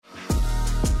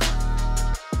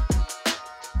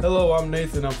Hello, I'm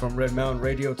Nathan. I'm from Red Mountain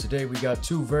Radio. Today we got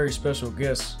two very special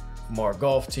guests from our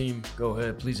golf team. Go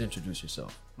ahead, please introduce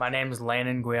yourself. My name is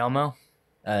Landon, Guglielmo.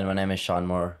 And my name is Sean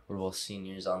Moore. We're both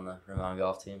seniors on the Red Mountain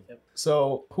golf team. Yep.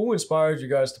 So, who inspired you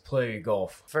guys to play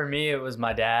golf? For me, it was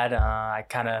my dad. I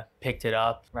kind of picked it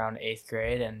up around 8th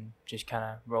grade and just kind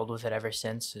of rolled with it ever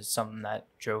since. It's something that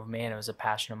drove me, and it was a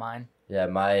passion of mine. Yeah,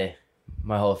 my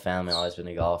whole family always been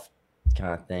a golf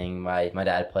kind of thing. My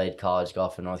dad played college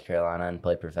golf in North Carolina and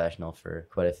played professional for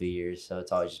quite a few years, so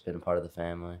it's always just been a part of the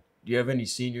family. Do you have any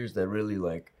seniors that really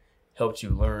helped you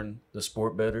learn the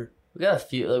sport better? We got a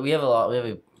few. We have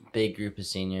a big group of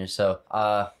seniors. So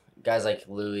guys like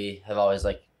Louis have always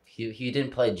he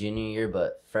didn't play junior year,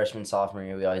 but freshman, sophomore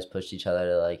year we always pushed each other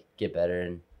to get better.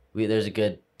 And there's a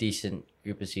good, decent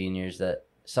group of seniors that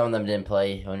some of them didn't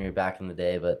play when we were back in the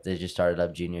day, but they just started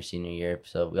up junior, senior year.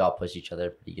 So we all pushed each other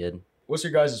pretty good. What's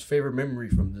your guys' favorite memory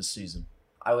from this season?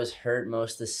 I was hurt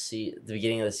most of the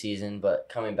beginning of the season, but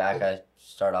coming back, I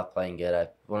started off playing good.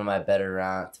 One of my better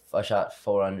rounds, I shot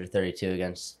 4 under 32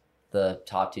 against the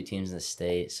top 2 teams in the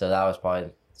state. So that was probably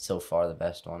so far the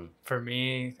best one. For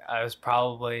me, I was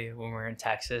probably when we were in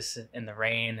Texas in the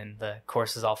rain and the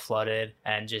course is all flooded,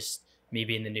 and just me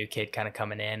being the new kid kind of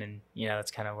coming in, and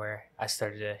that's kind of where I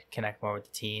started to connect more with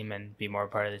the team and be more a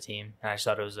part of the team. And I just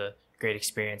thought it was a great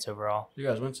experience overall. You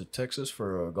guys went to Texas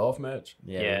for a golf match?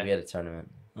 Yeah. We had a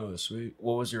tournament. Oh, sweet.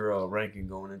 What was your ranking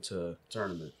going into the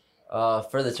tournament?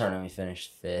 For the tournament, we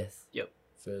finished 5th. Yep.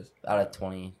 5th. Out of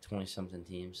 20-something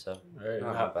teams, so All right.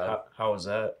 not bad. How was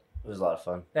that? It was a lot of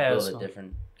fun. Yeah, it a was little bit fun.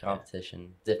 different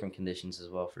competition, different conditions as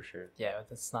well, for sure. Yeah, but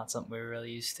that's not something we were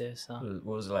really used to. So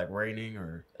What was it like, raining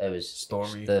or It was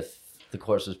stormy? The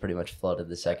course was pretty much flooded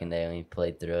the second day when we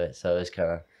played through it, so it was kind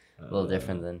of a little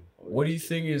different than. What do you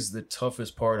think is the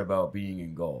toughest part about being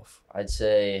in golf? I'd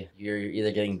say you're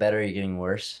either getting better or you're getting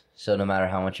worse. So no matter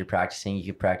how much you're practicing, you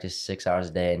could practice 6 hours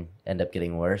a day and end up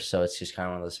getting worse. So it's just kind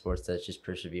of one of those sports that's just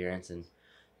perseverance and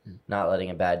not letting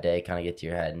a bad day kind of get to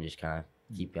your head and just kind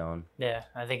of keep going. yeah,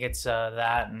 I think it's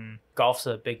that, and golf's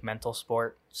a big mental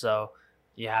sport. So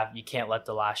you can't let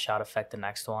the last shot affect the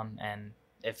next one, and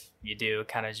if you do, it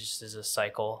kind of just is a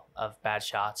cycle of bad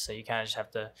shots. So you kind of just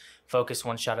have to focus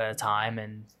one shot at a time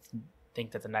and think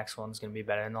that the next one's going to be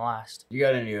better than the last. You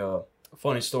got any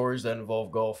funny stories that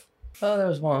involve golf? Oh, there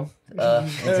was one.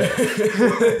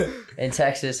 In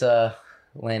Texas,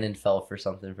 Landon fell for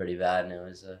something pretty bad, and it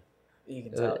was You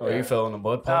can tell. Oh, you fell in the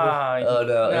mud puddle? Oh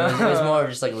no, it was more of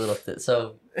just like a little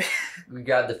so we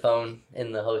grabbed the phone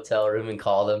in the hotel room and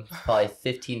called him probably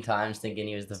 15 times thinking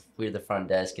we were the front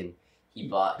desk, and it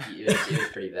was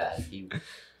pretty bad.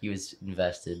 He was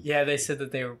invested. Yeah, they said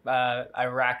that I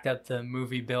racked up the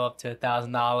movie bill up to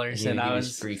 $1,000, and I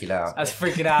was freaking out. I was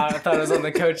freaking out. I thought it was on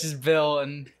the coach's bill,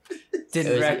 and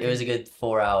it was a good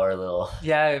 4-hour little.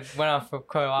 Yeah, it went on for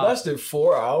quite a while. Lasted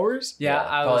 4 hours? Yeah,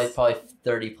 probably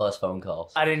 30 plus phone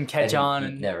calls. I didn't catch on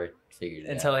and never figured it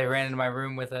until out. I ran into my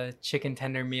room with a chicken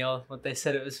tender meal. What they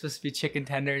said it was supposed to be chicken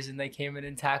tenders, and they came in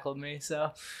and tackled me.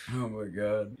 So. Oh my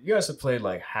god! You guys have played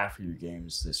half of your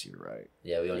games this year, right?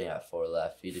 Yeah, we only have 4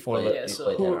 left.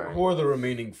 Who are the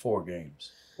remaining 4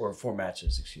 games or 4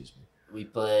 matches? Excuse me. We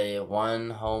play one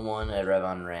home one at Red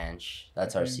Mountain Ranch.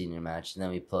 That's our senior match. And then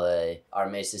we play our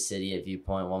Mesa City at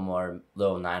Viewpoint, one more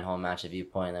little 9-hole match at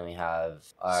Viewpoint. And then we have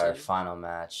our final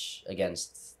match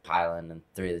against Highland and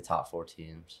 3 of the top 4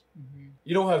 teams. Mm-hmm.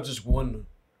 You don't have just one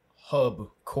hub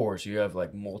course. You have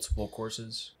multiple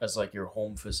courses as your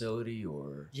home facility,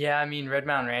 or? Yeah, I mean, Red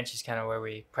Mountain Ranch is kind of where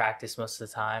we practice most of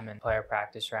the time and play our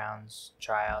practice rounds,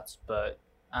 tryouts, but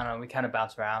I don't know, we kind of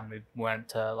bounce around. We went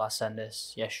to Los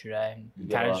Andes yesterday. We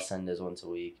go to Los Andes once a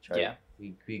week.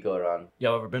 We go around.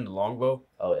 Y'all ever been to Longbow?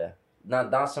 Oh, yeah.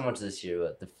 Not so much this year,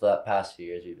 but the past few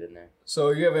years we've been there.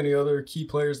 So you have any other key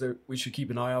players that we should keep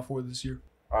an eye out for this year?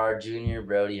 Our junior,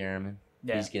 Brody Ehrman.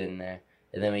 Yeah. He's getting there.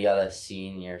 And then we got a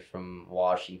senior from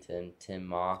Washington, Tim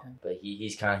Ma, but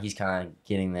he's kind of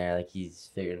getting there. He's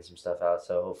figuring some stuff out.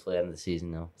 So hopefully, end of the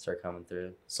season they'll start coming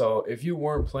through. So if you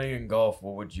weren't playing golf,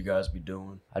 what would you guys be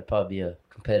doing? I'd probably be a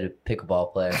competitive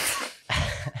pickleball player,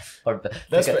 or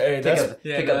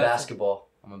pick up basketball.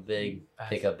 I'm a big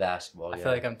pick up basketball guy. I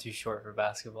feel like I'm too short for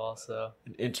basketball, so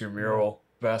an intramural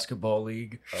basketball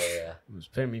league. Oh yeah, it was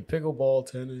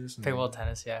pickleball, tennis. Pickleball,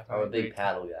 tennis. Yeah, I'm a big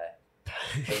paddle guy.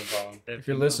 Ping pong. If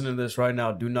you're listening to this right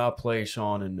now, do not play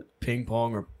Sean in ping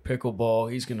pong or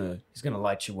pickleball. He's gonna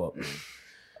light you up.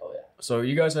 Oh yeah. So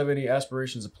you guys have any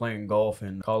aspirations of playing golf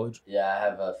in college? Yeah, I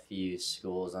have a few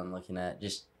schools I'm looking at.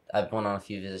 I've gone on a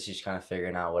few visits, just kind of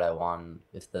figuring out what I want,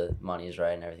 if the money is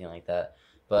right and everything like that.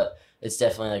 But it's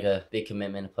definitely like a big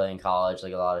commitment to play in college,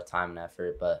 like a lot of time and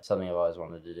effort, but something I've always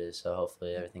wanted to do. So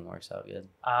hopefully everything works out good.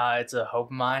 It's a hope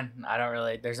of mine.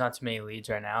 There's not too many leads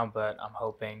right now, but I'm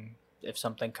hoping if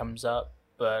something comes up,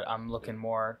 but I'm looking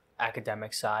more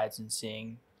academic sides and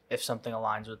seeing if something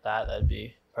aligns with that, that'd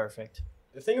be perfect.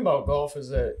 The thing about golf is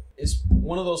that it's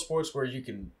one of those sports where you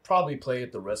can probably play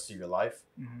it the rest of your life.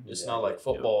 Mm-hmm. It's not like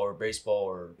football or baseball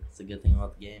or... It's a good thing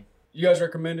about the game. You guys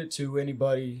recommend it to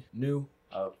anybody new?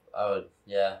 I would,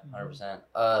 yeah,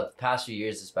 100%. Past few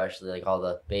years, especially, like all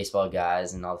the baseball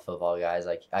guys and all the football guys,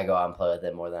 like I go out and play with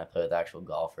it more than I play with actual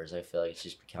golfers. I feel like it's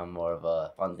just become more of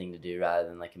a fun thing to do rather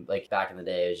than like back in the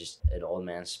day, it was just an old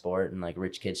man sport and like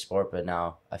rich kid sport. But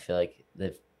now I feel like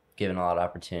they've given a lot of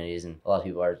opportunities and a lot of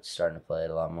people are starting to play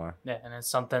it a lot more. Yeah, and it's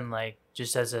something like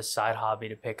just as a side hobby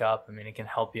to pick up. I mean, it can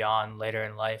help you on later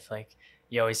in life. Like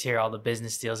you always hear all the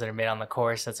business deals that are made on the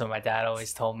course. That's what my dad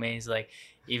always told me. He's like,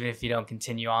 even if you don't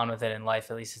continue on with it in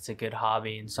life, at least it's a good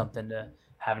hobby and something to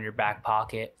have in your back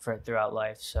pocket for throughout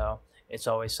life. So it's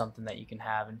always something that you can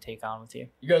have and take on with you.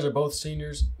 You guys are both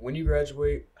seniors. When you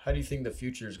graduate, how do you think the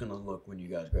future is going to look when you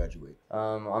guys graduate?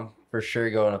 I'm for sure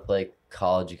going to play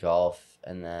college golf,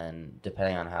 and then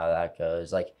depending on how that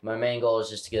goes, like my main goal is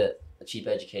just to get a cheap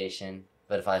education.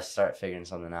 But if I start figuring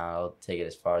something out, I'll take it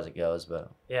as far as it goes. But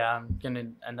yeah, I'm going to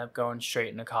end up going straight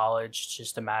into college. It's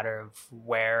just a matter of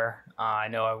where. I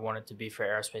know I want it to be for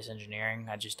aerospace engineering.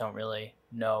 I just don't really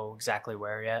know exactly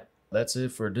where yet. That's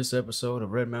it for this episode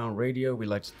of Red Mountain Radio. We'd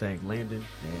like to thank Landon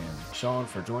and Sean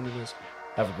for joining us.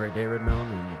 Have a great day, Red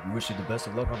Mountain, and we wish you the best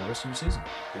of luck on the rest of your season.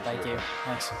 Thank you.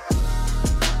 Thanks.